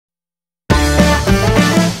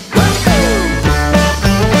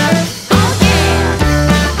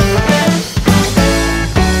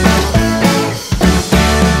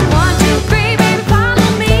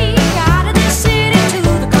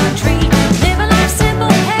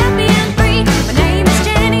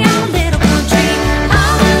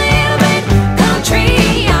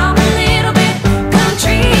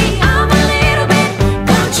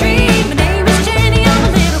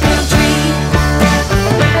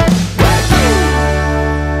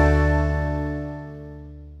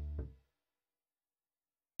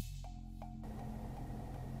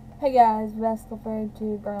Hey guys, Rascal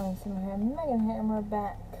to Burning Summer here. I'm Megan here and we're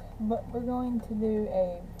back. But we're going to do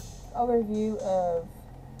a overview of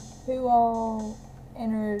who all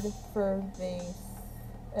entered for the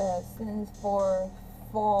Sims 4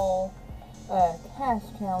 Fall Cas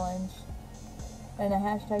Challenge. And the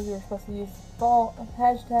hashtag you were supposed to use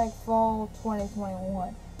hashtag Fall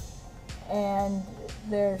 2021. And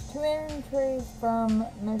there's 2 entries from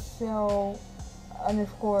Michelle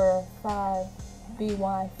 _5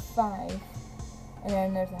 BY5, and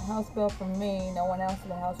then there's a house build from me. No one else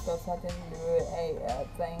did a house build, so I didn't do a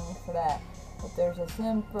thing for that. But there's a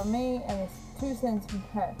sim from me and there's 2 sims from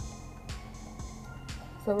her.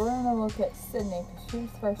 So we're gonna look at Sydney because she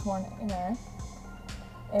was the first one in her,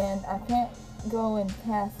 and I can't go and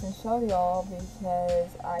cast and show y'all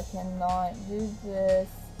because I cannot do this.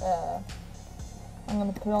 I'm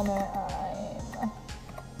gonna put on there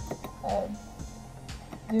I'm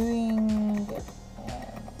doing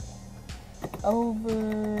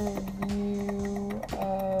overview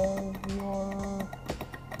of your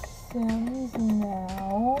Sims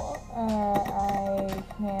now. I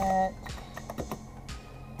can't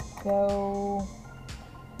go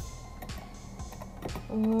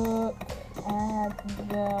look at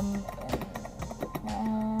them in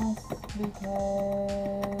class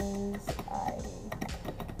because I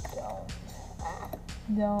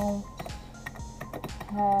don't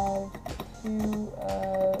have 2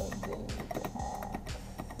 of the packs.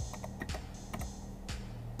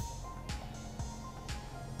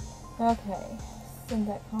 Okay, send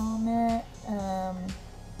that comment.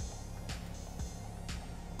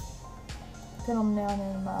 Put them down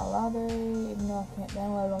in my library. Even though I can't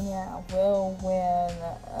download them yet, I will when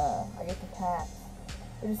I get the packs.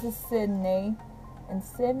 This is Sydney, and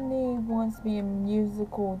Sydney wants to be a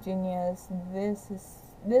musical genius.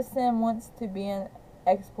 This sim wants to be an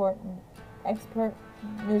expert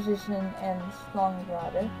musician and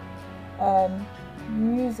songwriter.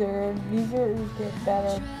 Users get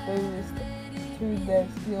better boost to their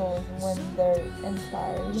skills when they're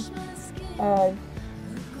inspired.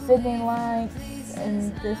 Sydney likes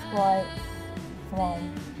and dislikes, come on,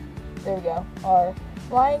 there we go,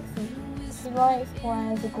 she likes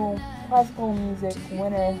classical music,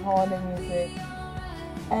 winter and holiday music,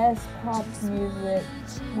 pop music,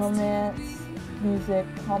 romance music,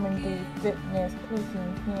 comedy, fitness,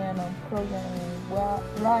 cooking, piano, programming,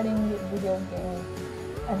 writing, video games,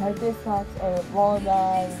 and her dislikes are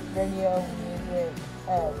lullaby, radio music,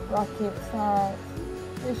 rocket science,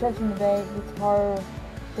 research and debate, guitar,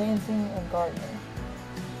 dancing, and gardening.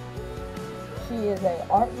 She is an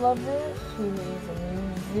art lover, she is a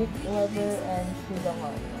music lover, and she's a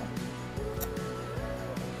learner.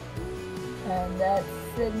 And that's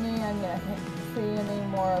Sydney. I'm gonna see any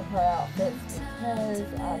more of her outfits because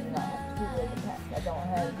I do not have 2 of the packs. I don't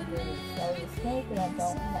have the Sorry Snake and I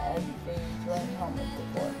don't have the Drain Helmet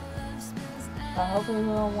before. I hopefully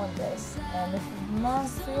will one day. And this is my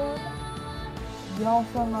sim. Y'all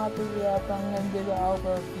saw my video, so I'm gonna do the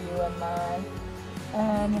overview of mine.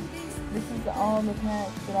 This is all the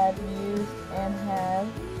packs that I've used and have.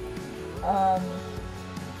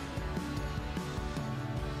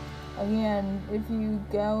 Again, if you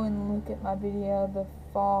go and look at my video, the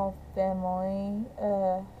Fall family,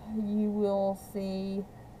 you will see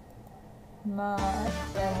my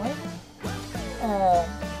family.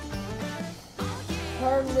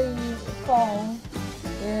 Hardly Fall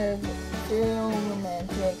is still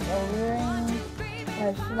romantic, alluring.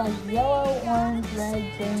 She likes yellow, orange, red,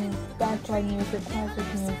 green, backlight music, classic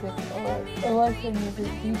music, electric music,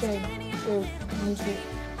 DJ music,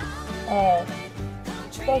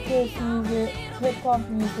 focus music, hip-hop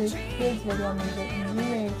music, kids video music, new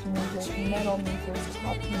age music, metal music,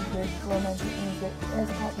 pop music, romantic music,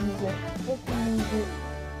 pop music, hippie music,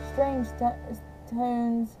 strange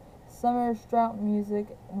tones, summer drought music,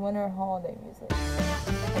 winter holiday music.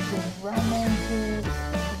 This is romantic,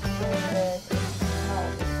 this is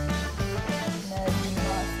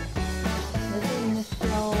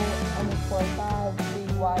Michelle _5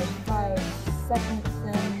 BY5 second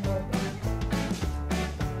sim working.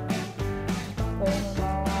 Putting in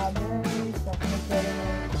my library, so I'm going to put in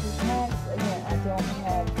 2 packs. Again, I don't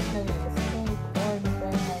have Maybe Escape or the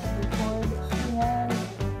Brain Record that she has.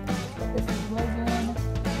 But this is Logan.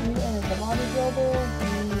 He is a bodybuilder.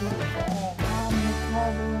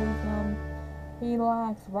 He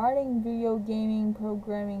likes writing, video gaming,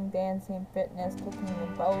 programming, dancing, fitness, cooking,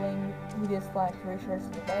 and bowling. He dislikes research,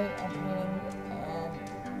 debate, and painting and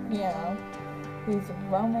piano. He's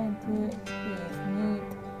romantic, he's neat,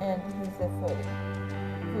 and he's a foodie.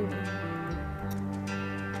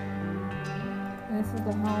 And this is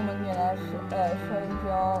the home again. I showed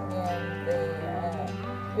y'all in the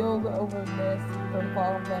build over this for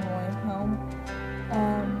Fall Family Home.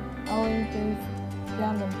 I'll leave these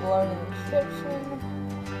down below in the description.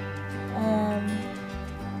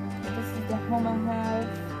 This is the home I have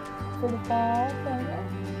for the fall family.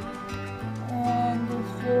 And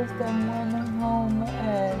it's just a one home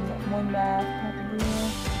and one bath type of deal.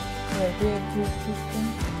 With a big kitchen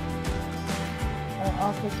and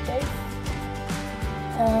office space.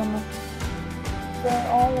 For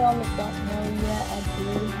all y'all that don't know yet, I do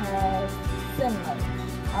have sim merch.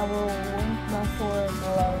 I will link my store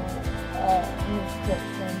below in the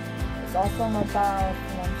description. It's also on my bio if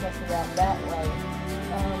you want to check it out that way.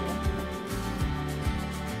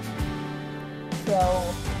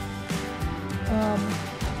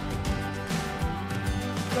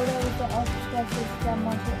 So there was the subscribe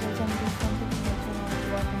my channel. There's going to be something to make sure I'm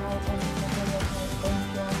working out on this video.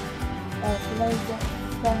 Today's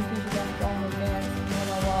starting feature that I'm going to advance and then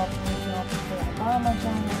I'll love moving off on my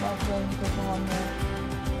channel. I'll upload this on there.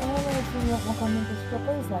 And if you want more content,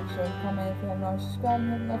 please like, share, comment if you have not subscribed,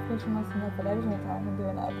 hit the notification button for every single time I'm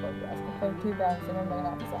doing an upload. Rascal 2 bags and everybody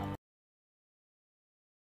knows that.